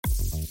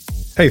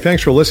Hey,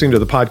 thanks for listening to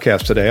the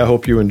podcast today. I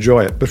hope you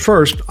enjoy it. But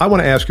first, I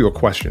want to ask you a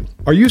question.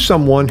 Are you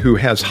someone who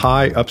has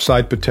high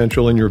upside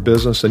potential in your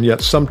business, and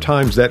yet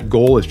sometimes that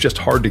goal is just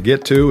hard to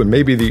get to, and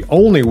maybe the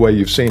only way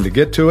you've seen to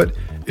get to it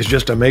is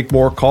just to make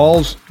more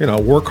calls,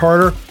 work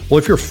harder? Well,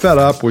 if you're fed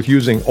up with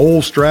using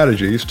old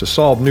strategies to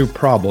solve new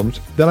problems,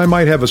 then I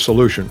might have a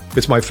solution.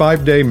 It's my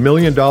 5-day $1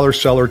 Million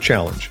Seller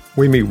Challenge.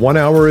 We meet 1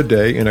 hour a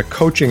day in a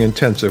coaching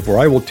intensive where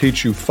I will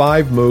teach you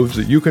 5 moves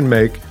that you can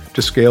make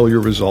to scale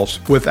your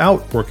results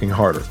without working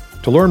harder.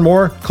 To learn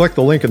more, click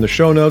the link in the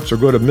show notes or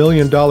go to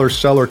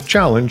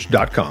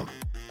 $1,000,000sellerchallenge.com.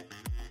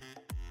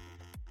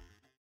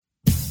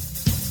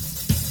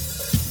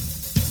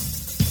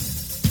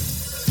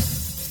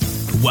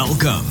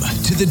 Welcome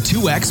to the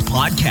 2X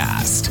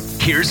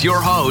Podcast. Here's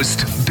your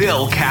host,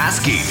 Bill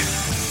Caskey.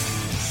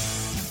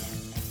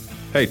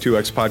 Hey,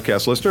 2X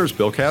Podcast listeners,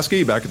 Bill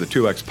Caskey back at the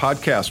 2X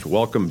Podcast.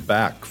 Welcome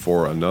back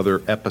for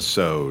another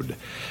episode.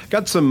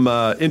 Got some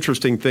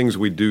interesting things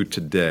we do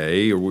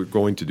today, or we're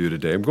going to do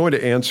today. I'm going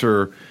to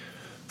answer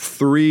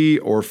 3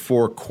 or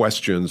 4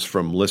 questions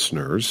from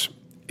listeners,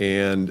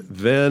 and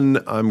then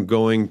I'm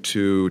going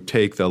to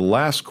take the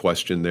last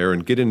question there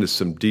and get into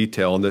some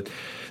detail. And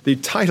the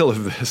title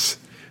of this,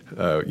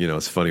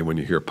 it's funny when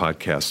you hear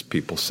podcasts,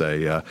 people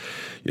say,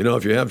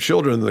 if you have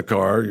children in the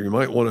car, you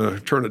might want to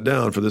turn it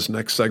down for this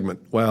next segment.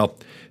 Well,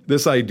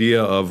 this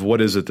idea of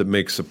what is it that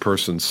makes a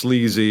person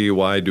sleazy?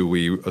 Why do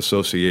we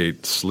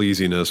associate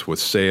sleaziness with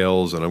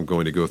sales? And I'm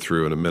going to go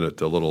through in a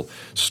minute a little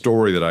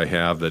story that I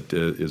have that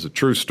is a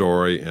true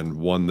story, and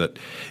one that,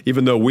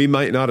 even though we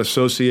might not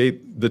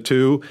associate the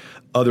two,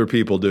 other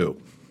people do.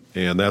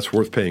 And that's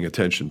worth paying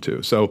attention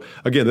to. So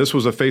again, this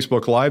was a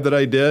Facebook Live that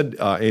I did.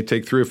 I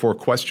take 3 or 4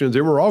 questions.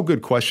 They were all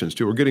good questions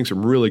too. We're getting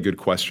some really good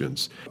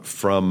questions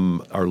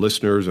from our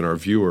listeners and our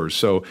viewers.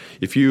 So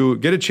if you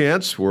get a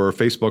chance, we're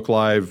Facebook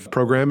Live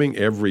programming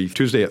every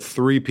Tuesday at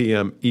 3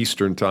 p.m.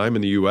 Eastern Time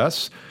in the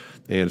U.S.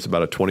 And it's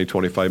about a 20,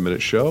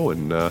 25-minute show.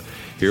 And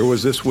here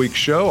was this week's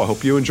show. I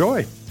hope you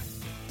enjoy.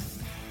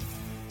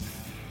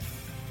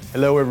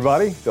 Hello,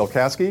 everybody. Bill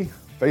Caskey,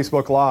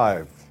 Facebook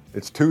Live.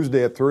 It's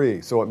Tuesday at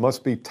 3, so it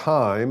must be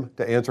time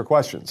to answer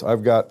questions.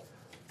 I've got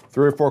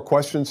 3 or 4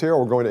 questions here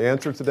we're going to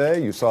answer today.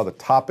 You saw the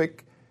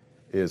topic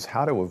is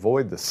how to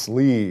avoid the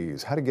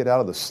sleaze, how to get out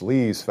of the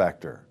sleaze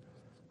factor.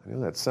 I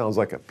know that sounds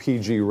like a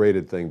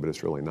PG-rated thing, but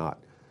it's really not.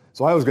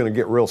 So I was going to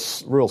get real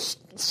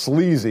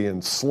sleazy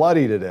and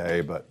slutty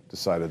today, but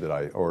decided that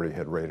I already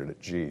had rated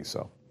it G, so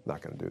I'm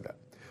not going to do that.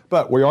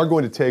 But we are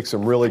going to take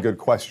some really good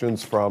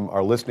questions from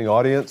our listening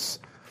audience.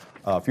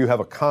 If you have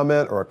a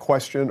comment or a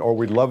question, or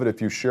we'd love it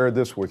if you shared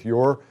this with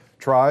your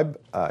tribe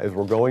as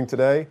we're going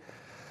today.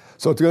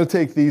 So it's going to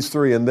take these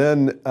 3. And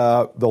then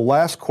the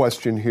last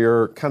question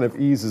here kind of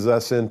eases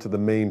us into the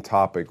main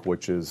topic,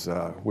 which is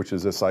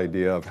this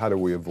idea of how do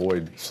we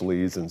avoid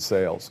sleaze in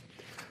sales.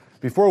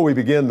 Before we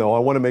begin, though, I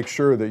want to make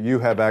sure that you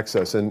have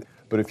access.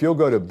 But if you'll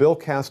go to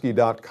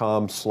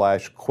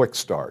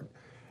billcaskey.com/quickstart,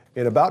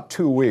 in about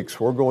 2 weeks,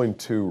 we're going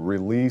to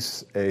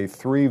release a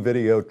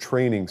 3-video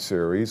training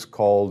series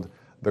called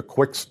the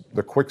Quick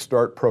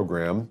Start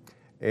program,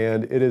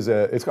 and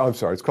it's called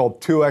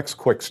 2X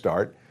Quick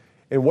Start.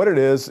 And what it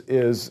is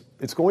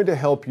it's going to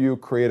help you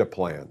create a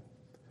plan.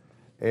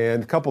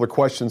 And a couple of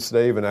questions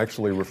today even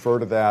actually refer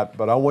to that,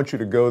 but I want you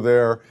to go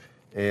there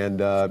and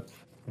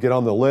get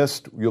on the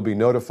list. You'll be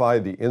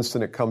notified the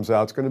instant it comes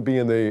out. It's going to be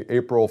in the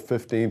April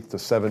 15th to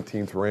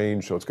 17th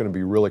range, so it's going to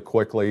be really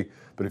quickly.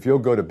 But if you'll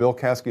go to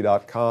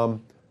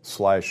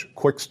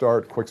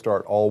billcaskey.com/quickstart,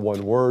 quickstart all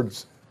one word,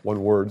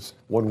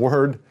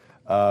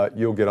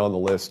 you'll get on the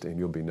list and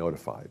you'll be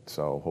notified.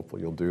 So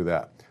hopefully you'll do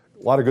that.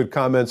 A lot of good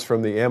comments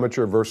from the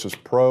amateur versus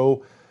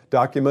pro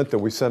document that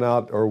we sent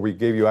out, or we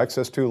gave you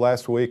access to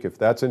last week. If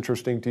that's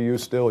interesting to you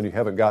still and you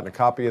haven't gotten a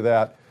copy of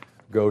that,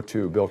 go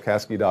to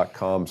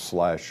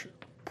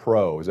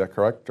billcaskey.com/pro. Is that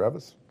correct,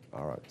 Travis?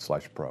 All right,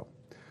 /pro.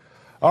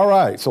 All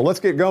right, so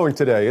let's get going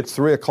today. It's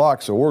 3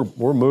 o'clock, so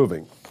we're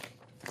moving.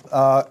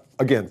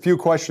 Again, a few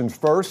questions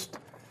first.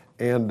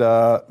 And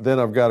then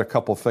I've got a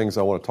couple things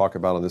I want to talk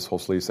about on this whole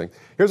sleaze thing.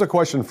 Here's a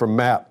question from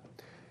Matt.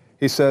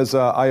 He says,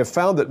 I have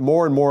found that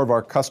more and more of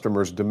our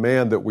customers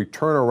demand that we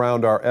turn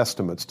around our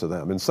estimates to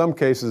them. In some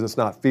cases, it's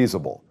not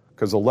feasible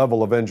because the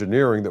level of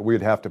engineering that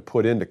we'd have to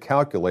put into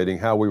calculating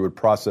how we would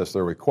process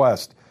their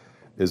request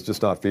is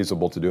just not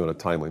feasible to do in a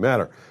timely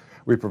manner.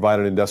 We provide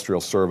an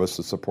industrial service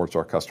that supports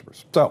our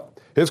customers. So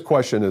his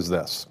question is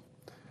this.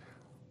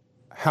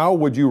 How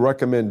would you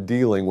recommend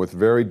dealing with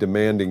very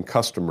demanding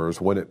customers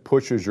when it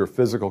pushes your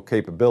physical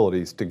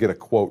capabilities to get a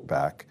quote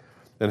back?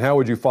 And how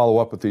would you follow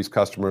up with these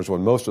customers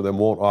when most of them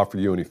won't offer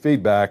you any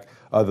feedback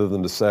other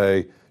than to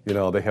say, they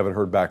haven't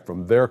heard back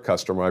from their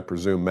customer? I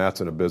presume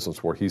Matt's in a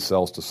business where he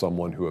sells to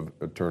someone who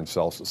in turn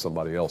sells to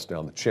somebody else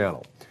down the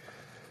channel.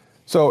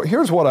 So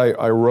here's what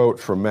I wrote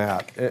for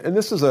Matt. And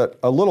this is a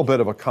little bit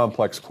of a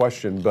complex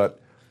question, but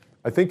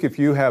I think if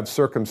you have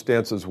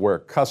circumstances where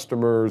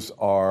customers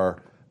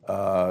are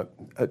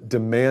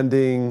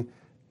demanding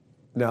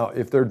Now,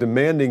 if they're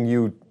demanding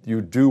you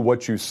do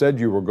what you said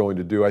you were going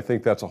to do, I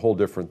think that's a whole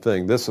different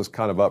thing. This is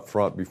kind of up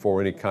front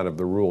before any kind of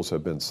the rules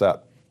have been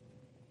set.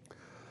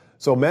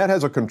 So Matt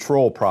has a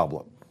control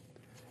problem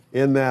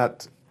in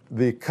that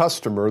the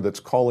customer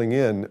that's calling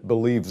in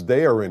believes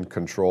they are in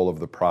control of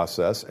the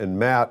process, and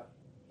Matt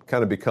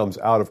kind of becomes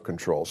out of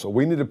control. So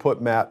we need to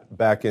put Matt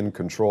back in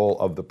control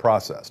of the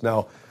process.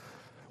 Now,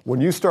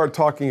 when you start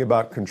talking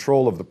about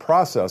control of the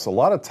process, a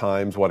lot of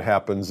times what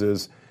happens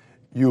is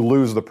you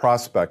lose the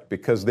prospect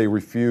because they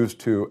refuse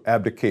to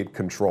abdicate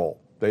control.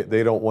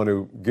 They don't want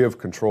to give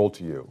control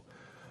to you.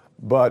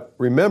 But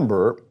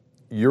remember,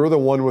 you're the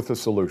one with the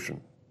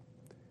solution.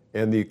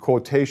 And the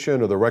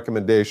quotation or the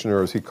recommendation,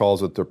 or as he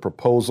calls it, the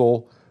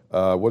proposal,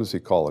 what does he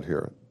call it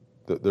here?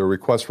 The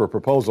request for a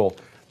proposal,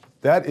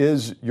 that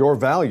is your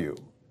value.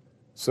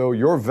 So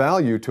your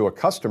value to a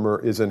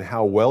customer is in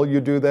how well you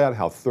do that,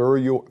 how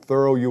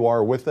thorough you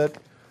are with it.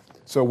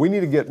 So we need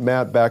to get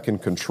Matt back in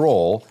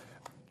control,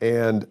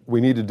 and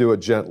we need to do it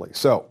gently.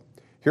 So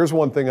here's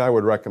one thing I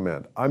would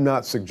recommend. I'm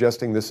not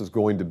suggesting this is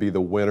going to be the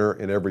winner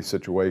in every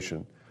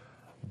situation,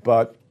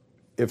 but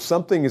if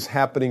something is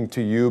happening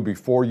to you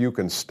before you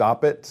can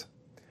stop it,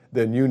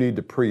 then you need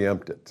to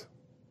preempt it.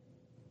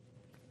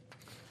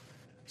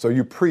 So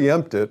you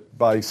preempt it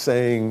by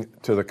saying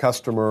to the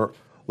customer,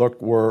 look,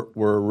 we're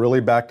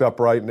really backed up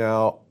right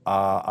now.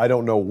 I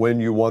don't know when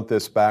you want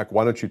this back.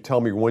 Why don't you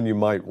tell me when you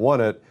might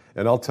want it,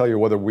 and I'll tell you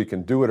whether we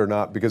can do it or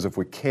not, because if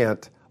we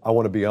can't, I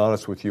want to be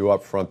honest with you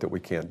up front that we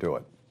can't do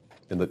it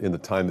in the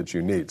time that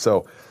you need.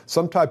 So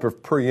some type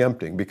of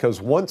preempting,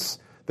 because once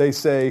they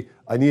say,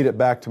 I need it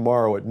back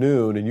tomorrow at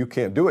noon, and you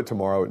can't do it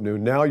tomorrow at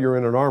noon, now you're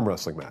in an arm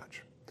wrestling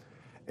match.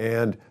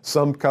 And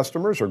some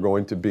customers are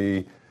going to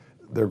be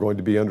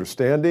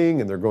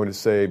understanding, and they're going to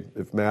say,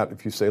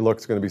 if you say, look,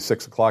 it's going to be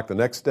 6 o'clock the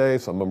next day,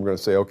 some of them are going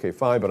to say, okay,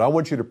 fine, but I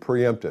want you to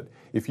preempt it.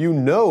 If you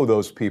know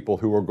those people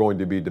who are going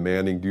to be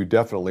demanding, you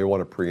definitely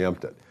want to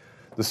preempt it.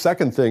 The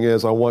second thing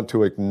is I want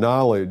to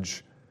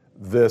acknowledge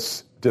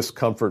this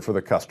discomfort for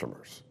the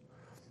customers.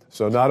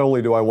 So not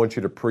only do I want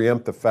you to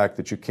preempt the fact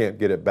that you can't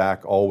get it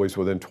back always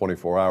within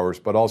 24 hours,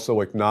 but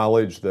also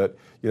acknowledge that,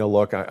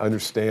 look, I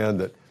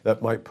understand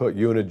that might put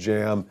you in a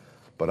jam,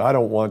 but I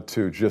don't want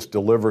to just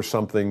deliver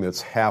something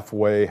that's half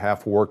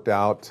worked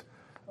out.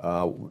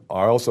 I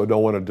also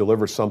don't want to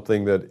deliver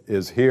something that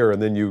is here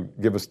and then you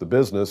give us the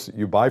business,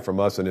 you buy from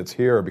us and it's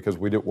here because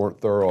we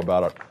weren't thorough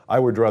about it. I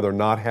would rather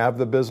not have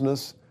the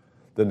business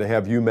than to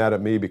have you mad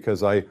at me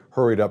because I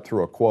hurried up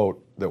through a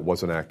quote that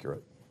wasn't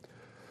accurate.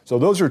 So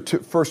those are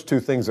first two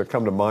things that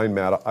come to mind,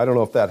 Matt. I don't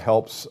know if that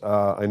helps.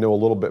 I know a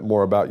little bit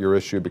more about your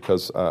issue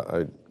because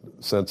I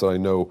sense I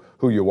know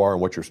who you are and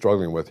what you're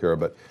struggling with here.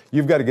 But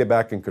you've got to get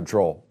back in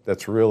control.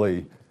 That's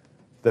really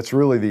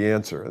the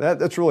answer.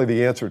 That's really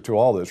the answer to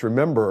all this.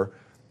 Remember,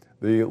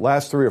 the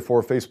last 3 or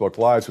 4 Facebook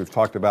Lives, we've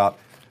talked about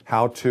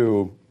how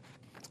to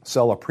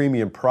sell a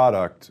premium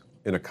product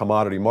in a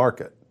commodity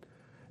market.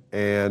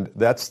 And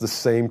that's the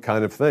same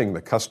kind of thing.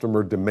 The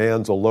customer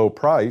demands a low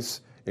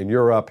price, and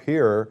you're up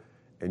here,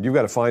 and you've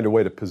got to find a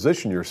way to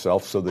position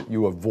yourself so that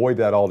you avoid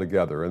that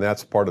altogether. And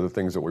that's part of the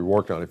things that we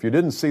worked on. If you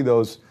didn't see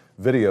those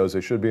videos,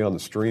 they should be on the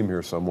stream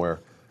here somewhere.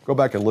 Go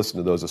back and listen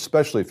to those,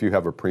 especially if you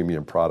have a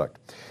premium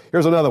product.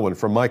 Here's another one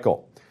from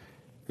Michael.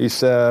 He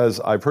says,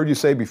 I've heard you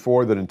say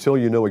before that until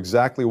you know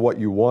exactly what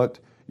you want,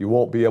 you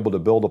won't be able to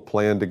build a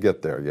plan to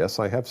get there. Yes,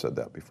 I have said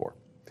that before.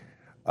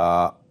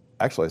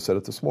 Actually, I said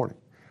it this morning.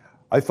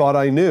 I thought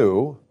I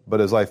knew, but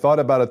as I thought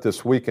about it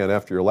this weekend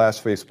after your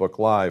last Facebook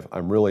Live,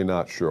 I'm really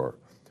not sure.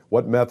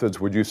 What methods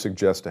would you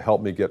suggest to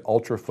help me get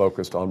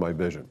ultra-focused on my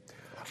vision?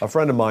 A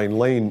friend of mine,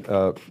 Lane,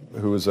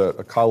 who is a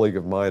colleague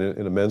of mine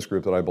in a men's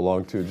group that I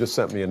belong to, just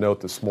sent me a note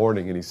this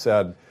morning, and he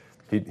said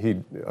he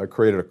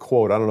created a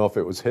quote. I don't know if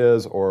it was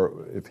his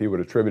or if he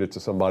would attribute it to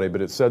somebody,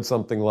 but it said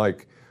something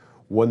like,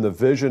 when the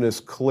vision is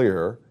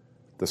clear,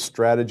 the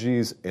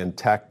strategies and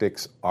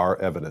tactics are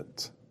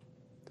evident.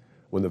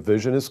 When the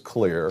vision is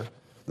clear,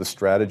 the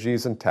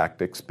strategies and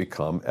tactics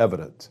become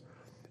evident.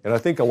 And I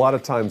think a lot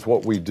of times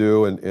what we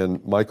do,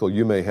 and Michael,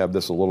 you may have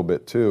this a little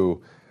bit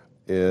too,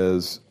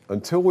 is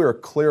until we're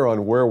clear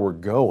on where we're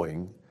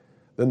going,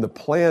 then the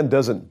plan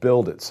doesn't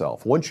build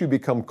itself. Once you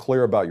become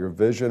clear about your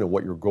vision and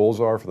what your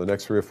goals are for the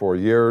next 3 or 4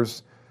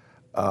 years,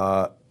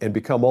 and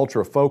become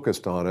ultra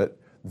focused on it,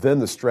 then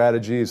the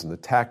strategies and the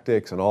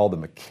tactics and all the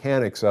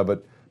mechanics of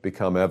it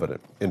become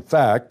evident. In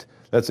fact,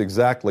 that's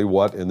exactly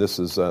what, and this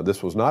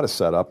was not a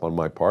setup on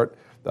my part,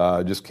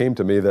 it just came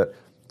to me that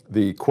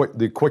the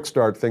quick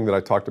start thing that I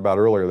talked about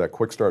earlier, that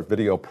quick start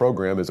video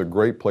program, is a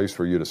great place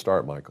for you to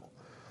start, Michael.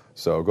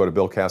 So go to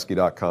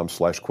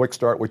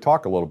billcaskey.com/quickstart. We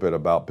talk a little bit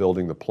about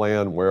building the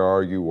plan. Where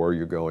are you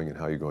going, and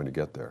how you're going to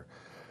get there.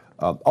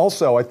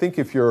 Also, I think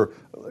give you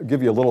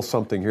a little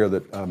something here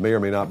that may or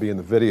may not be in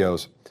the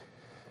videos.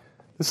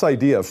 This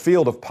idea of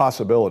field of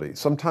possibility.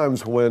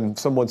 Sometimes when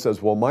someone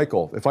says, well,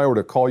 Michael, if I were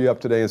to call you up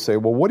today and say,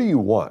 well, what do you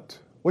want?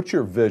 What's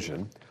your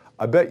vision?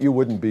 I bet you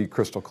wouldn't be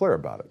crystal clear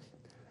about it.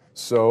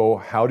 So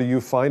how do you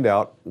find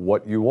out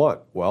what you want?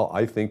 Well,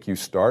 I think you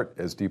start,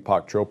 as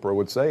Deepak Chopra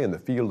would say, in the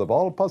field of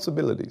all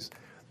possibilities.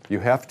 You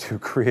have to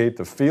create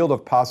the field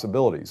of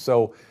possibilities.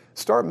 So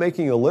start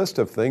making a list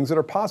of things that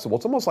are possible.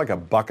 It's almost like a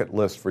bucket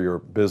list for your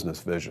business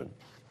vision.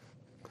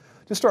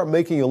 Just start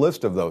making a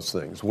list of those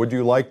things. Would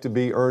you like to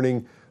be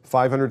earning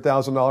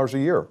 $500,000 a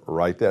year?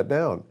 Write that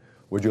down.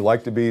 Would you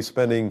like to be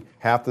spending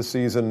half the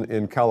season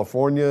in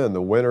California in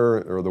the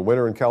winter, or the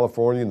winter in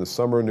California and the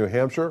summer in New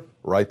Hampshire?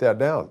 Write that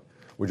down.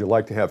 Would you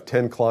like to have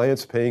 10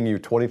 clients paying you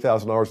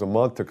 $20,000 a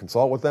month to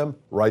consult with them?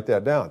 Write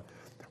that down.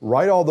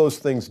 Write all those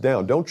things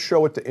down. Don't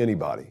show it to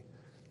anybody.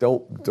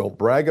 Don't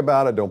brag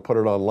about it. Don't put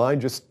it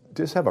online. Just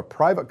have a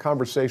private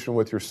conversation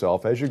with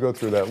yourself as you go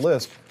through that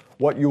list.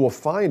 What you will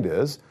find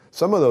is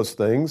some of those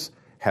things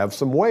have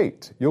some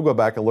weight. You'll go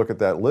back and look at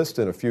that list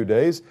in a few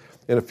days.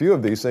 And a few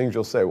of these things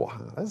you'll say, well,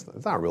 that's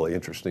not really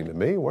interesting to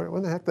me. Where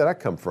the heck did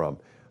that come from?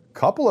 A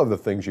couple of the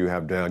things you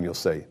have down, you'll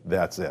say,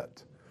 that's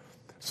it.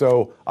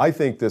 So I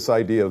think this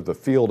idea of the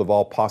field of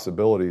all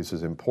possibilities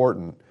is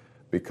important,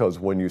 because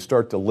when you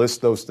start to list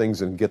those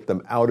things and get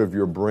them out of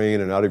your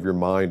brain and out of your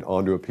mind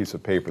onto a piece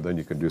of paper, then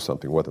you can do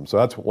something with them. So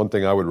that's one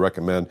thing I would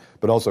recommend,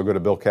 but also go to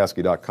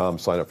billcaskey.com,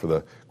 sign up for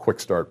the Quick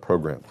Start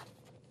program.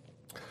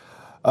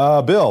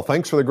 Bill,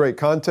 thanks for the great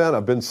content.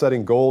 I've been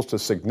setting goals to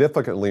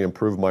significantly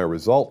improve my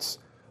results,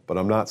 but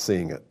I'm not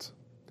seeing it.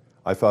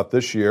 I thought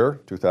this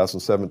year,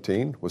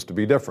 2017, was to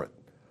be different.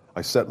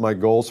 I set my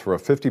goals for a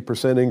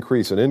 50%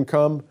 increase in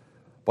income,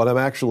 but I'm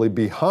actually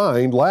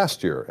behind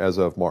last year as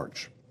of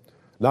March.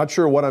 Not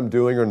sure what I'm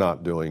doing or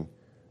not doing.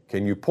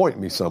 Can you point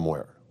me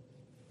somewhere?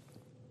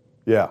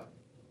 Yeah,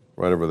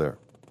 right over there.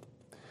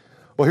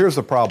 Well, here's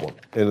the problem.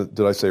 And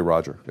did I say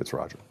Roger? It's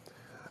Roger.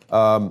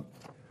 A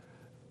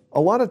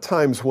lot of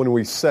times when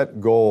we set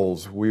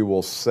goals, we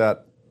will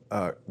set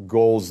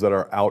goals that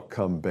are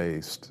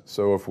outcome-based.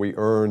 So if we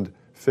earned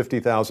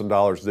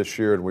 $50,000 this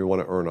year and we want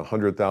to earn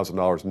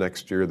 $100,000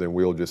 next year, then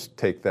we'll just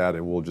take that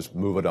and we'll just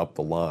move it up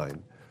the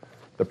line.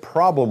 The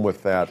problem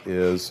with that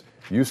is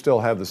you still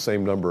have the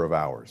same number of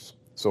hours.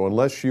 So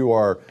unless you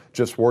are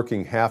just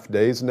working half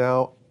days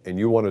now and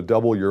you want to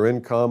double your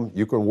income,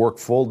 you can work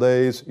full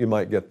days, you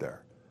might get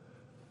there.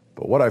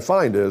 But what I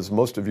find is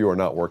most of you are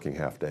not working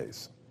half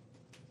days.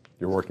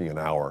 You're working an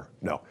hour.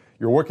 No,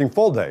 you're working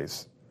full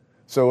days.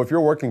 So if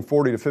you're working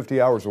 40 to 50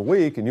 hours a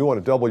week and you want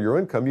to double your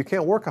income, you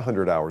can't work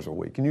 100 hours a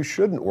week, and you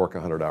shouldn't work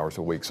 100 hours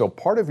a week. So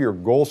part of your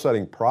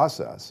goal-setting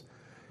process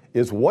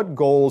is, what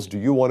goals do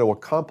you want to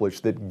accomplish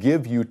that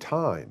give you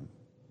time,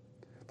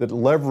 that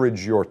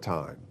leverage your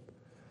time,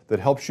 that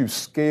helps you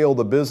scale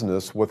the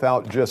business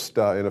without just,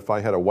 and if I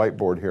had a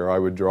whiteboard here, I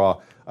would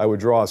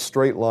draw a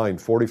straight line,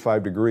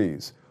 45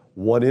 degrees.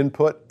 One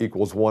input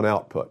equals one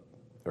output,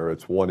 or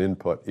it's one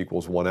input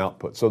equals one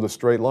output. So the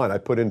straight line, I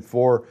put in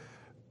four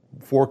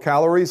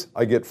calories,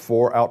 I get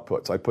 4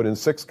 outputs. I put in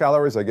 6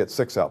 calories, I get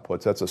 6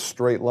 outputs. That's a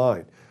straight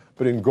line.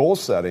 But in goal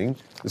setting,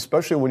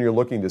 especially when you're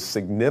looking to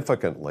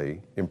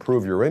significantly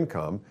improve your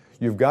income,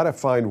 you've got to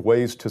find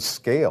ways to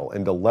scale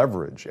and to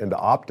leverage and to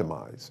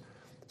optimize.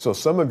 So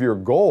some of your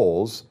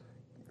goals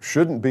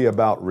shouldn't be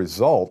about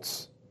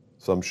results.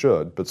 Some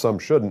should, but some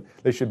shouldn't.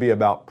 They should be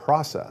about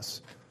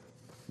process.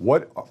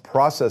 What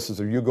processes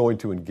are you going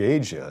to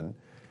engage in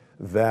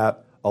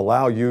that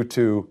allow you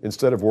to,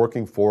 instead of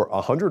working for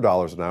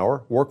 $100 an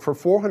hour, work for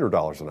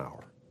 $400 an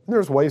hour? And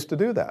there's ways to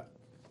do that.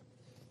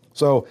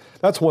 So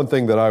that's one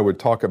thing that I would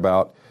talk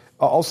about.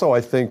 Also,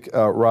 I think,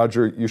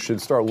 Roger, you should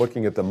start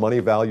looking at the money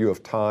value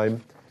of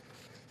time.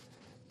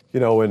 You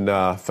know, in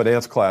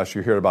finance class,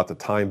 you hear about the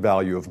time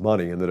value of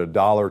money, and that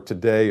 $1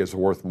 today is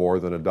worth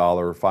more than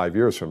 $1 5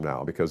 years from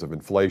now because of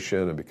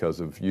inflation and because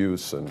of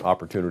use and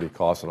opportunity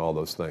costs and all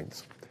those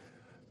things.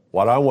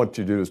 What I want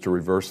you to do is to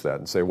reverse that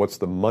and say, what's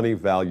the money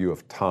value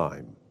of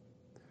time?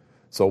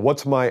 So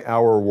what's my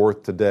hour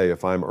worth today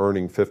if I'm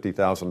earning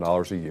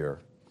 $50,000 a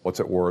year?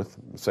 What's it worth?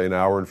 Say an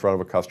hour in front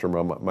of a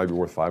customer might be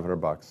worth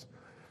 $500.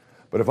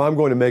 But if I'm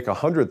going to make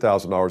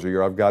 $100,000 a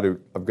year, I've got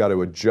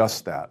to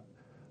adjust that.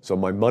 So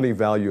my money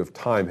value of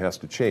time has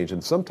to change.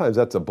 And sometimes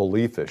that's a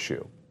belief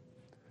issue.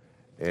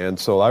 And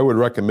so I would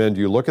recommend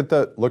you look at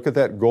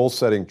that goal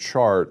setting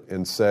chart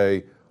and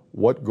say,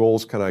 what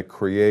goals can I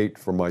create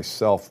for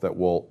myself that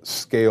will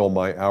scale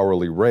my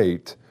hourly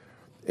rate?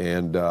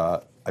 And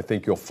I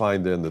think you'll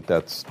find then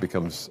that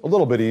becomes a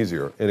little bit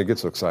easier, and it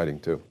gets exciting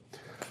too.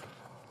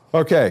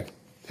 Okay,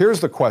 here's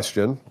the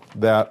question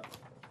that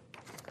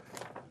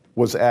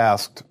was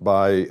asked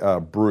by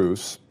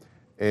Bruce,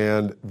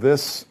 and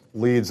this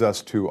leads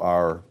us to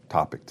our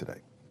topic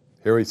today.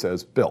 Here he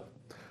says, Bill,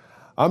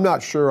 I'm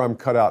not sure I'm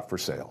cut out for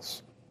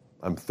sales.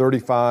 I'm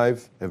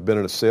 35, have been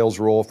in a sales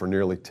role for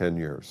nearly 10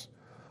 years.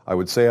 I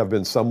would say I've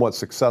been somewhat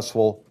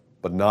successful,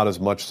 but not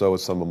as much so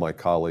as some of my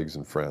colleagues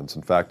and friends.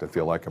 In fact, I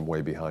feel like I'm way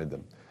behind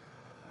them.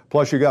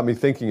 Plus, you got me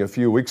thinking a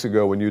few weeks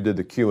ago when you did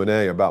the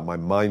Q&A about my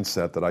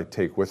mindset that I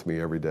take with me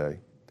every day.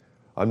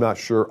 I'm not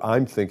sure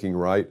I'm thinking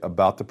right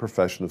about the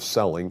profession of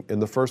selling in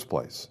the first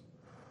place.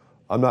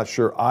 I'm not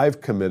sure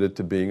I've committed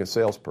to being a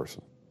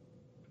salesperson.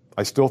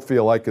 I still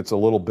feel like it's a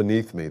little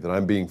beneath me, that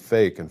I'm being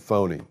fake and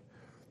phony.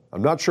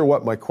 I'm not sure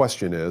what my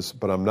question is,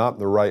 but I'm not in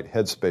the right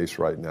headspace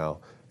right now.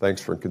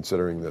 Thanks for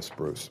considering this,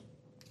 Bruce.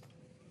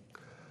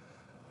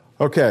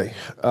 Okay.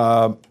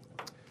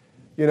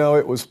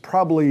 It was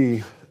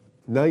probably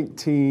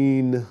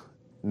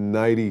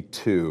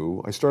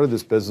 1992. I started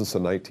this business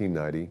in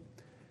 1990,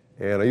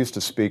 and I used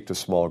to speak to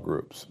small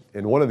groups.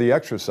 And one of the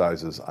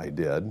exercises I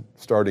did,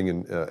 starting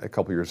in a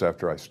couple years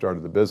after I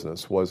started the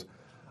business, was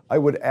I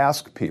would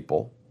ask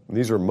people, and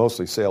these are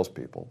mostly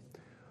salespeople,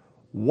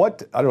 I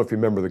don't know if you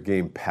remember the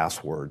game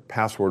Password.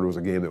 Password was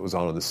a game that was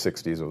on in the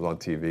 60s. It was on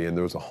TV, and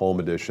there was a home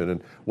edition.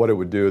 And what it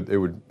would do, it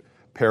would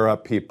pair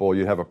up people.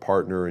 You'd have a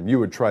partner, and you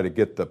would try to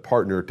get the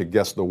partner to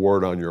guess the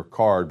word on your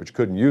card, but you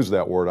couldn't use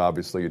that word,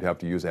 obviously. You'd have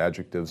to use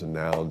adjectives and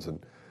nouns. And,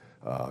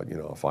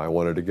 if I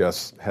wanted to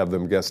have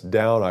them guess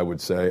down, I would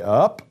say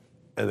up,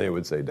 and they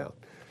would say down.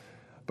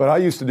 But I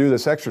used to do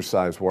this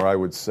exercise where I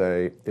would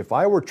say, if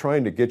I were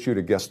trying to get you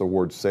to guess the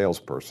word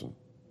salesperson,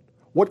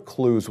 what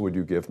clues would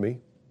you give me?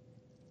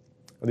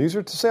 And these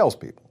are to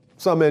salespeople,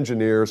 some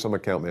engineers, some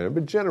account manager,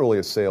 but generally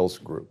a sales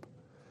group.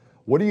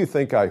 What do you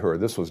think I heard?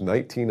 This was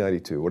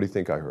 1992. What do you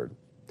think I heard?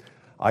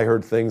 I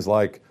heard things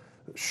like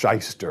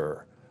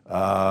shyster,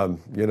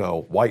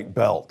 white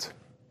belt,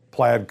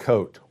 plaid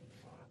coat,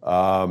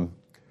 lie,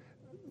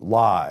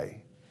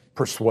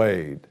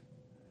 persuade.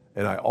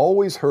 And I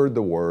always heard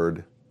the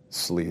word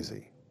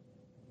sleazy.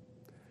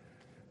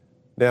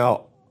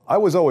 Now, I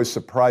was always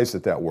surprised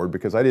at that word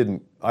because I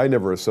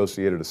never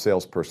associated a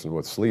salesperson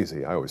with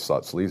sleazy. I always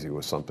thought sleazy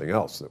was something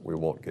else that we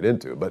won't get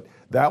into. But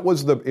that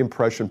was the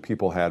impression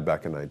people had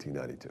back in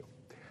 1992.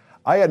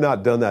 I had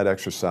not done that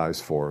exercise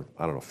for,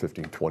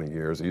 15, 20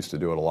 years. I used to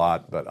do it a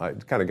lot, but I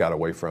kind of got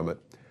away from it.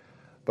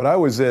 But I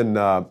was in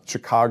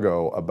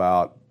Chicago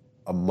about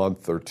a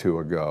month or two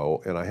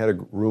ago, and I had a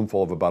room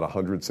full of about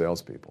 100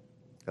 salespeople.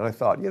 And I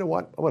thought, you know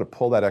what? I'm going to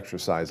pull that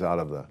exercise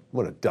I'm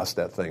going to dust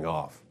that thing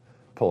off,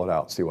 pull it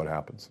out, see what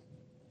happens.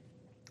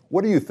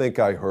 What do you think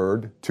I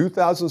heard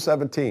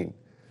 2017,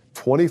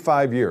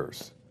 25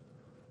 years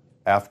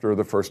after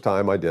the first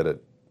time I did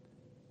it?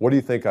 What do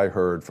you think I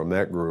heard from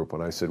that group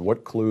when I said,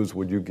 what clues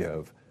would you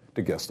give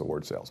to guess the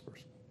word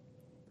salesperson?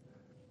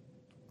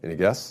 Any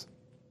guess?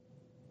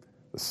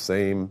 The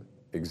same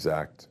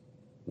exact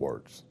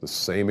words, the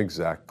same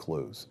exact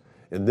clues.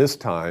 And this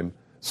time,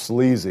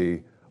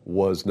 sleazy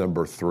was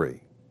number 3.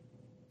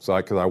 So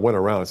because I went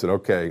around and said,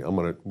 okay,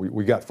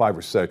 we got 5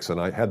 or 6,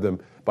 and I had them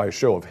by a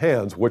show of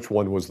hands, which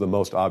one was the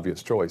most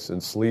obvious choice,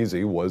 and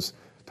sleazy was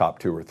top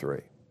 2 or 3.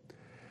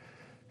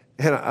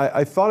 And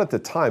I thought at the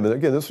time, and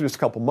again, this was just a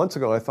couple months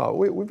ago, I thought,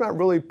 we've not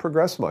really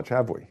progressed much,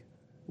 have we?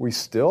 We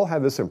still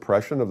have this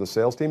impression of the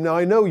sales team. Now,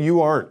 I know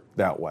you aren't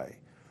that way,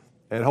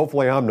 and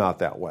hopefully I'm not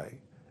that way.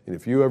 And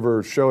if you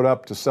ever showed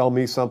up to sell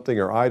me something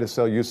or I to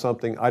sell you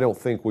something, I don't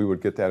think we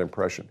would get that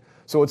impression.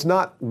 So it's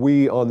not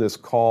we on this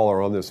call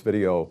or on this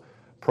video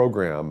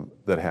program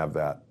that have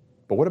that.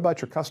 But what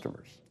about your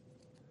customers?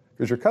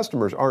 Because your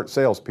customers aren't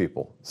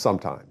salespeople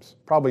sometimes,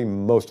 probably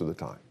most of the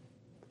time.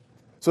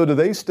 So do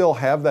they still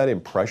have that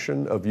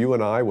impression of you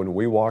and I when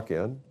we walk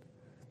in?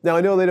 Now,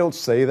 I know they don't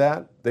say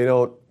that. They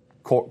don't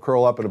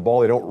curl up in a ball.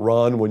 They don't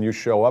run when you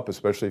show up,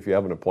 especially if you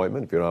have an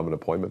appointment. If you don't have an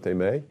appointment, they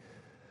may.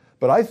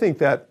 But I think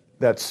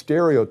that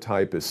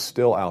stereotype is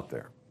still out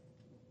there.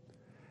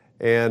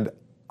 And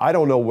I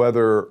don't know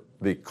whether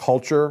the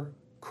culture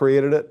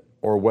created it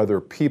or whether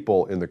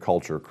people in the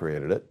culture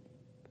created it.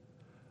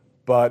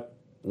 But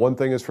one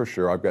thing is for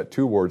sure, I've got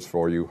 2 words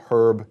for you,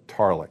 Herb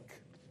Tarlek.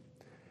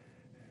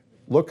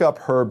 Look up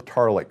Herb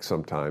Tarlek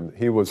sometime.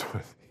 He was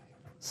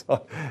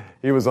on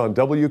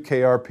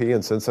WKRP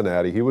in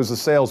Cincinnati. He was a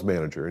sales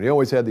manager, and he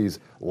always had these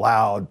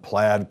loud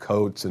plaid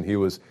coats, and he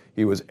was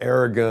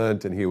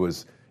arrogant, and he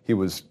was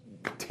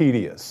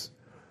tedious.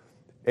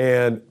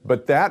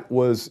 But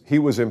he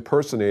was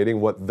impersonating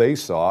what they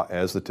saw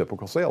as the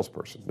typical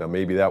salesperson. Now,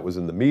 maybe that was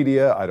in the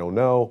media, I don't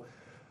know.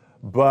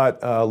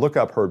 But look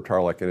up Herb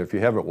Tarlek, and if you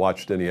haven't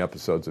watched any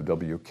episodes of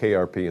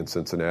WKRP in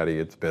Cincinnati,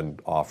 it's been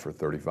off for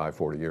 35,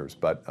 40 years.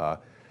 But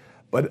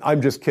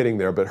I'm just kidding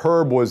there. But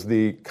Herb was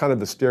the kind of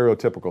the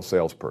stereotypical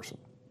salesperson.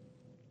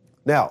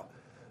 Now,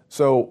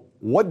 so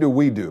what do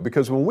we do?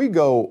 Because when we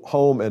go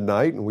home at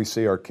night and we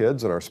see our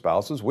kids and our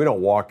spouses, we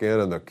don't walk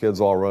in and the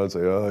kids all run and say,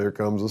 oh, here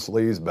comes the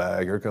sleaze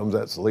bag. Here comes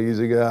that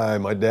sleazy guy.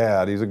 My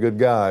dad, he's a good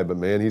guy, but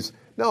man,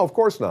 no, of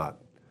course not.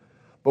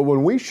 But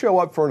when we show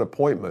up for an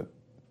appointment,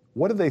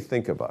 what do they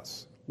think of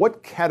us?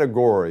 What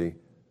category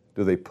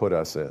do they put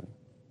us in?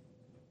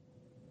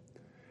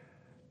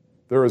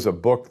 There is a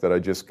book that I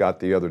just got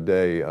the other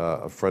day.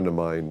 A friend of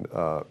mine,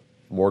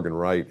 Morgan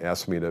Wright,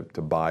 asked me to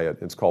buy it.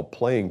 It's called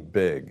Playing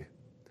Big.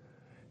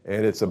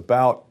 And it's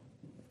about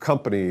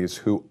companies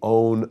who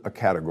own a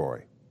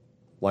category.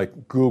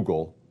 Like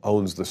Google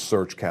owns the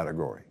search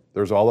category.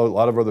 There's a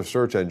lot of other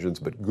search engines,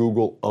 but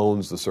Google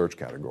owns the search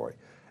category.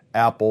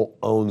 Apple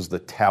owns the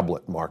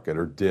tablet market,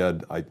 or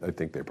did. I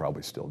think they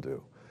probably still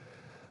do.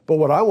 But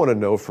what I want to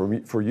know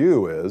for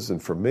you is,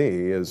 and for me,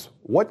 is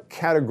what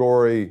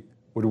category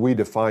would we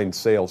define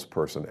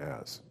salesperson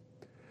as?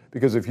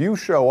 Because if you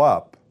show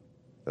up,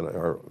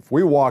 or if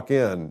we walk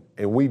in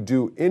and we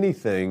do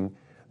anything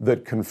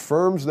that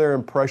confirms their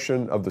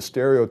impression of the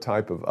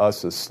stereotype of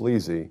us as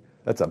sleazy,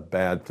 that's a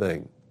bad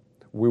thing.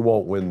 We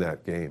won't win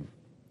that game.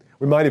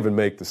 We might even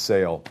make the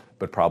sale,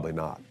 but probably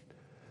not.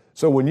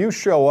 So when you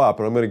show up,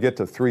 and I'm going to get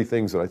to 3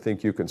 things that I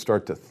think you can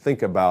start to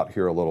think about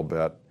here a little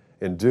bit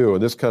and do,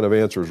 and this kind of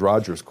answers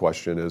Roger's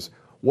question, is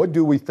what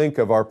do we think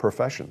of our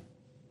profession?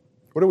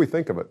 What do we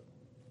think of it?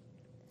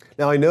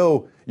 Now, I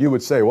know you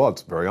would say, well,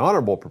 it's a very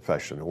honorable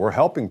profession, and we're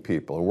helping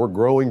people, and we're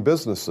growing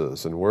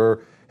businesses, and we're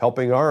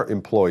helping our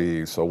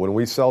employees. So when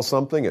we sell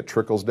something, it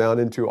trickles down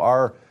into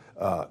our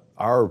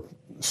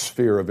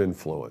sphere of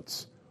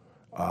influence.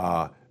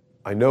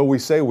 I know we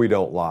say we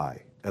don't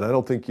lie, and I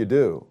don't think you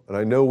do. And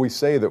I know we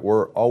say that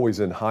we're always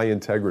in high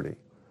integrity.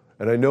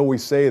 And I know we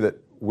say that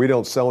we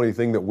don't sell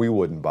anything that we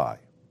wouldn't buy.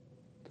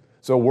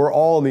 So we're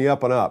all in the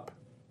up and up.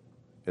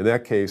 In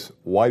that case,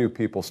 why do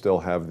people still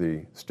have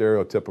the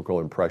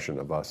stereotypical impression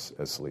of us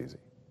as sleazy?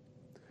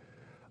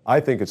 I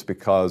think it's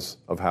because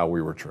of how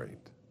we were trained.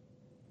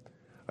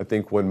 I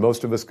think when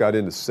most of us got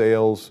into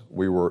sales,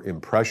 we were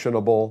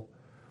impressionable.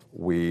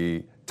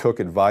 We took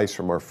advice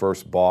from our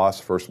first boss,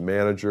 first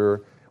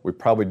manager. We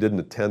probably didn't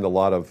attend a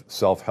lot of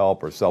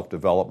self-help or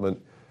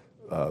self-development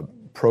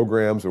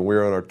programs when we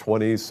were in our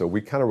 20s, so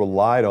we kind of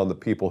relied on the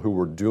people who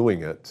were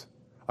doing it.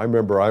 I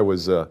remember I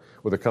was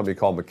with a company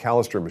called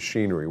McAllister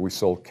Machinery. We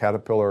sold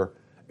Caterpillar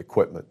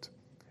equipment.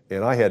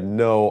 And I didn't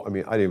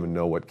even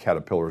know what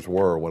Caterpillars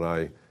were when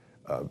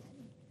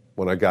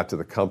I got to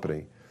the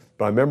company.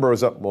 But I remember I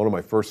was up in one of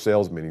my first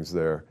sales meetings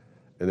there,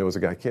 and there was a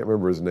guy, I can't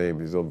remember his name,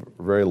 he's a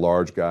very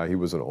large guy, he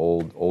was an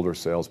older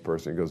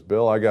salesperson. He goes,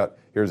 Bill,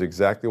 here's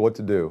exactly what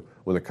to do.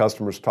 When the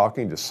customer's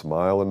talking, just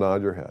smile and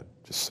nod your head.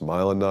 Just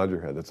smile and nod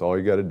your head. That's all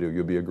you got to do.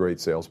 You'll be a great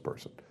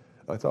salesperson.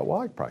 I thought, well,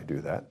 I could probably do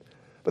that.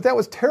 But that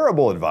was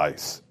terrible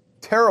advice.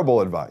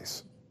 Terrible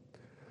advice.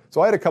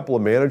 So I had a couple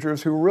of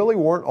managers who really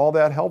weren't all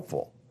that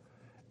helpful.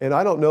 And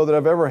I don't know that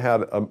I've ever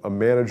had a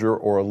manager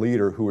or a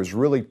leader who has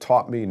really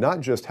taught me not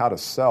just how to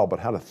sell, but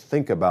how to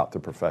think about the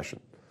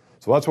profession.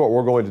 So that's what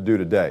we're going to do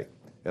today.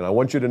 And I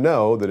want you to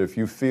know that if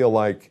you feel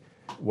like,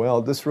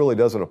 well, this really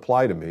doesn't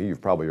apply to me,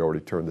 you've probably already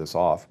turned this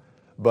off,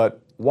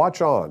 but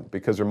watch on,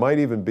 because there might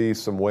even be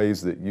some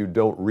ways that you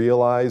don't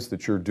realize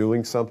that you're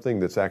doing something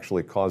that's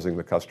actually causing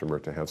the customer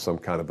to have some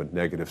kind of a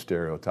negative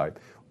stereotype.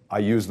 I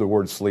use the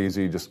word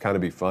sleazy just kind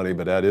of be funny,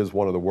 but that is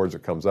one of the words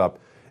that comes up.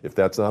 If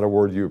that's not a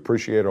word you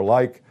appreciate or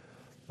like,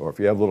 or if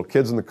you have little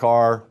kids in the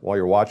car while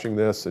you're watching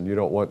this and you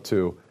don't want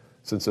to,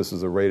 since this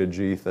is a rated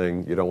G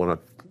thing, you don't want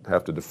to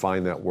have to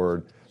define that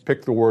word,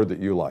 pick the word that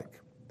you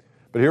like.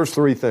 But here's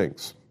 3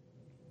 things.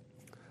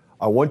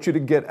 I want you to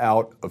get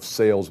out of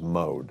sales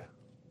mode.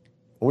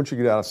 I want you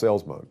to get out of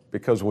sales mode,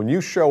 because when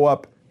you show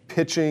up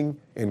pitching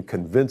and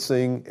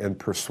convincing and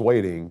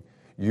persuading,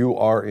 you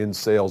are in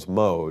sales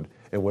mode,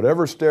 and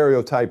whatever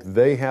stereotype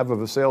they have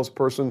of a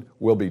salesperson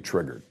will be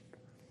triggered.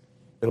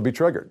 It'll be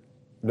triggered,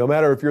 no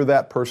matter if you're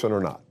that person or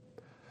not.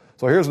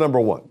 So here's number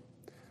 1.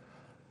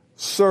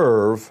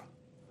 Serve,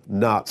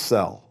 not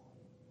sell.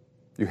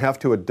 You have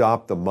to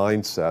adopt the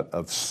mindset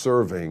of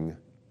serving,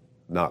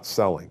 not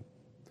selling.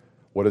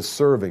 What does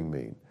serving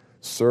mean?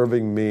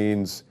 Serving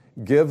means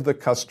give the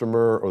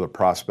customer or the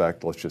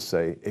prospect, let's just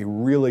say, a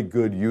really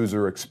good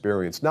user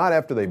experience, not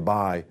after they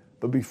buy,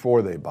 but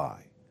before they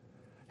buy.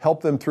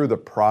 Help them through the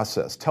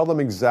process. Tell them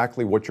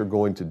exactly what you're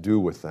going to do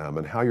with them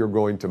and how you're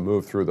going to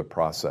move through the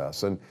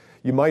process. And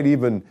you might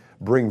even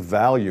bring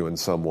value in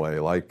some way,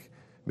 like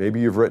maybe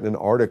you've written an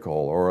article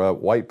or a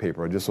white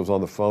paper. I just was on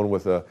the phone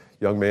with a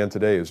young man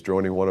today who's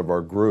joining one of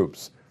our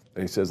groups.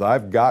 And he says,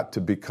 I've got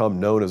to become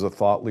known as a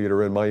thought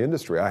leader in my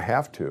industry. I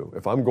have to.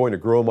 If I'm going to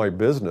grow my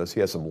business, he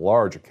has some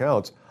large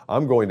accounts,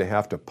 I'm going to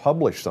have to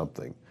publish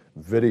something,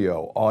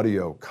 video,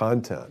 audio,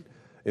 content,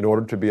 in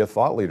order to be a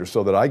thought leader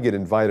so that I get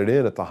invited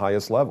in at the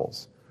highest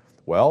levels.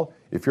 Well,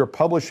 if you're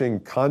publishing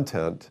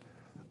content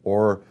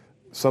or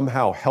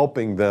somehow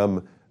helping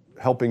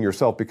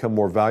yourself become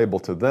more valuable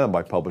to them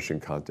by publishing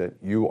content,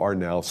 you are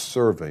now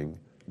serving,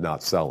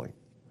 not selling.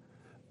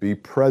 Be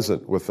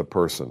present with the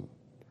person.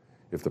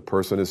 If the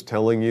person is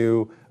telling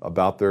you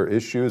about their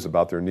issues,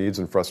 about their needs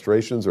and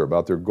frustrations, or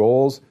about their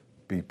goals,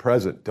 be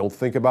present. Don't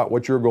think about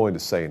what you're going to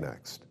say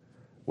next.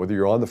 Whether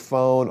you're on the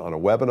phone, on a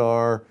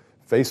webinar,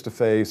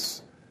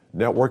 face-to-face,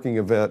 networking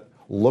event,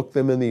 look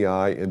them in the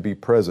eye and be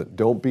present.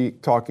 Don't be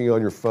talking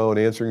on your phone,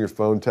 answering your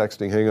phone,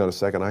 texting. Hang on a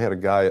second. I had a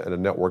guy at a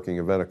networking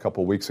event a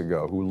couple weeks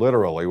ago who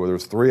literally, where there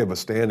was 3 of us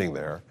standing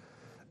there,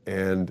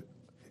 and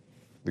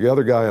the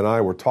other guy and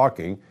I were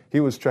talking, he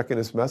was checking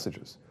his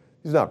messages.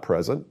 He's not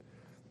present.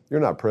 You're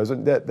not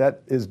present.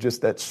 That is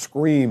just, that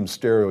screams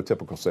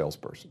stereotypical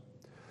salesperson.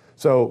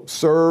 So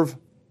serve,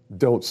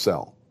 don't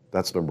sell.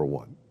 That's number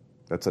 1.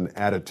 That's an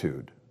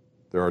attitude.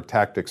 There are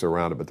tactics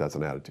around it, but that's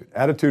an attitude.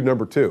 Attitude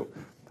number 2,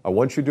 I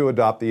want you to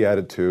adopt the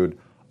attitude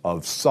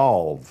of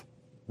solve,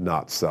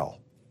 not sell.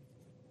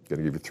 I'm going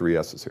to give you 3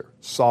 S's here.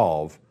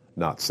 Solve,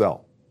 not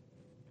sell.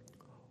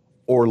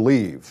 Or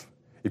leave.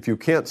 If you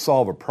can't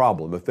solve a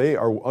problem, if they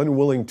are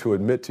unwilling to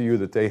admit to you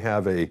that they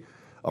have a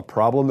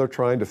problem they're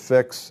trying to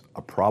fix,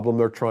 a problem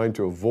they're trying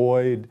to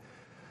avoid,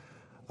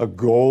 a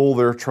goal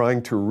they're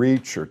trying to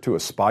reach or to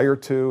aspire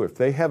to, if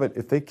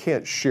they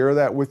can't share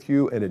that with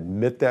you and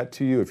admit that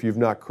to you, if you've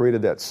not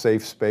created that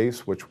safe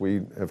space, which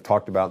we have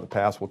talked about in the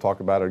past, we'll talk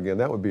about it again,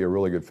 that would be a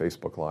really good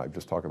Facebook Live,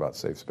 just talk about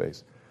safe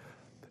space.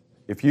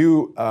 If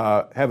you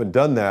haven't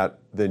done that,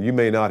 then you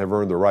may not have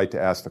earned the right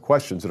to ask the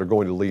questions that are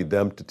going to lead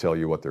them to tell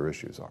you what their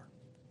issues are.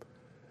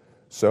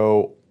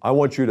 So I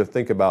want you to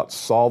think about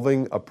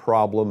solving a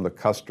problem the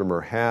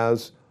customer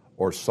has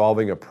or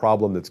solving a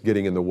problem that's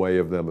getting in the way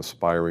of them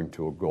aspiring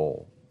to a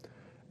goal.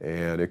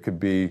 And it could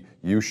be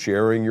you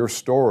sharing your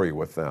story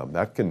with them.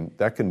 That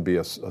can be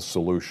a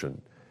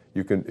solution.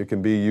 It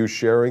can be you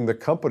sharing the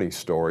company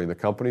story. And the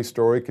company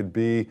story could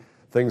be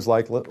things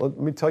like, let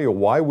me tell you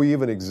why we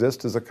even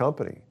exist as a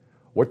company,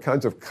 what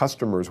kinds of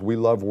customers we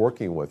love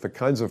working with, the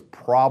kinds of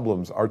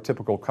problems our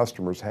typical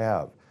customers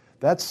have.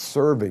 That's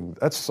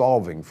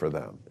solving for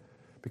them.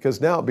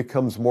 Because now it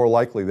becomes more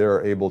likely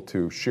they're able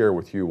to share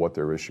with you what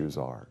their issues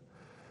are.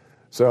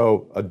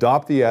 So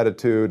adopt the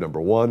attitude,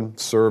 number one,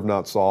 serve,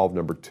 not solve.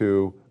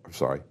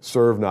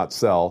 Serve, not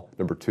sell.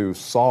 Number two,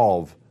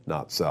 solve,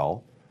 not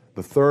sell.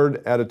 The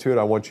third attitude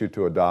I want you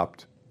to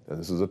adopt, and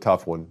this is a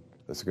tough one,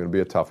 this is going to be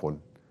a tough one,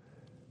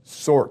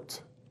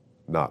 sort,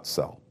 not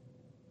sell.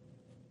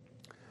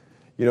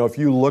 You know, if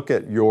you look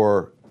at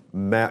your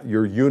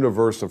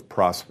universe of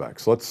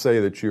prospects, let's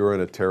say that you're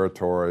in a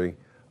territory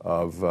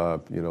of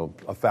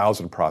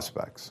 1,000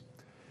 prospects.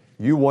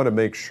 You want to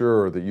make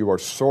sure that you are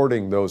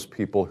sorting those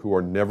people who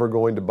are never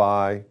going to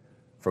buy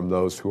from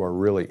those who are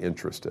really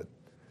interested.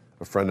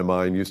 A friend of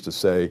mine used to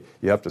say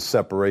you have to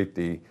separate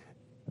the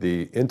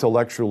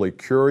intellectually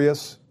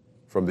curious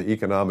from the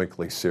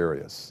economically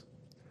serious.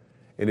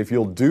 And if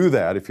you'll do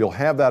that, if you'll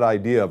have that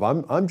idea of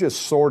I'm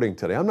just sorting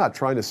today, I'm not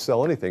trying to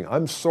sell anything,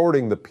 I'm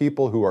sorting the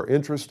people who are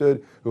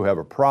interested, who have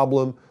a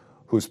problem,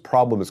 whose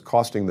problem is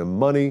costing them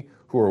money,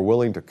 who are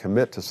willing to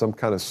commit to some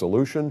kind of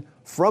solution,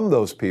 from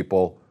those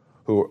people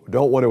who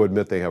don't want to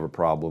admit they have a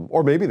problem,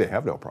 or maybe they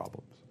have no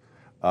problems,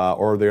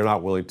 or they're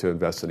not willing to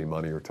invest any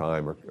money or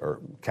time or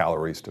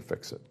calories to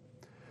fix it.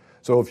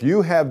 So if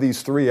you have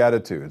these three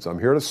attitudes, I'm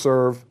here to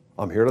serve,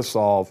 I'm here to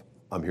solve,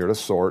 I'm here to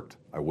sort,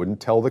 I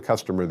wouldn't tell the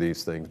customer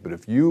these things, but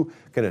if you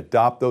can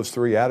adopt those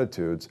three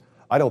attitudes,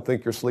 I don't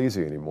think you're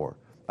sleazy anymore.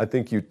 I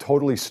think you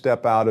totally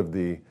step out of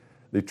the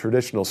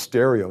traditional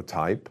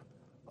stereotype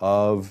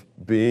of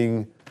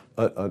being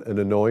an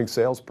annoying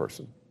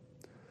salesperson.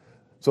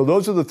 So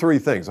those are the three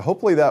things.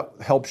 Hopefully that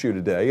helps you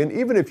today. And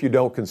even if you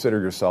don't consider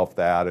yourself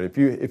that, and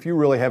if you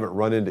really haven't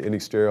run into any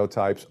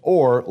stereotypes,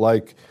 or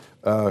like,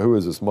 who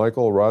is this,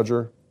 Michael,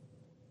 Roger?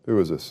 Who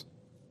is this?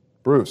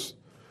 Bruce,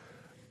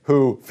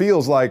 who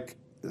feels like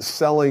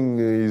selling,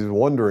 he's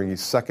wondering,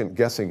 he's second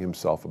guessing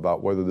himself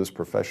about whether this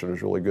profession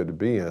is really good to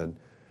be in.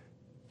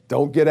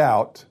 Don't get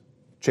out,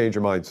 change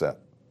your mindset.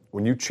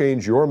 When you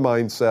change your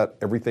mindset,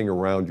 everything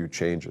around you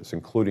changes,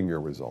 including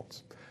your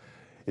results.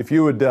 If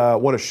you would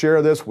want to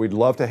share this, we'd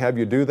love to have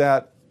you do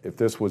that. If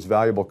this was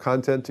valuable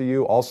content to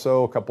you,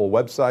 also a couple of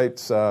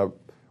websites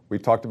we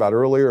talked about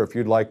earlier. If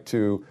you'd like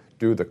to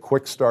do the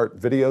Quick Start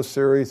video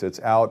series, it's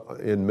out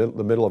in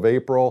the middle of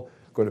April.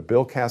 Go to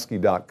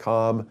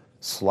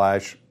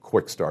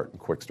billcaskey.com/quickstart, and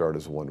Quick Start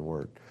is one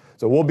word.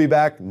 So we'll be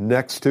back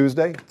next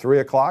Tuesday, 3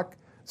 o'clock.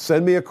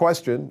 Send me a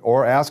question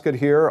or ask it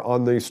here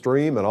on the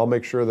stream, and I'll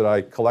make sure that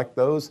I collect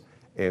those,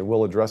 and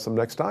we'll address them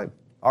next time.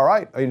 All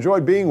right, I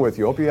enjoyed being with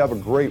you. Hope you have a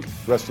great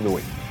rest of the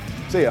week.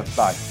 See ya.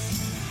 Bye.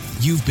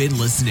 You've been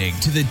listening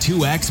to the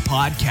 2X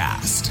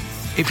Podcast.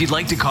 If you'd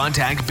like to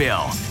contact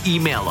Bill,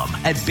 email him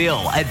at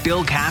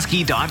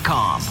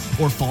bill@billcaskey.com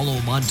or follow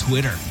him on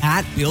Twitter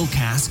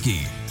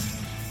 @BillCaskey.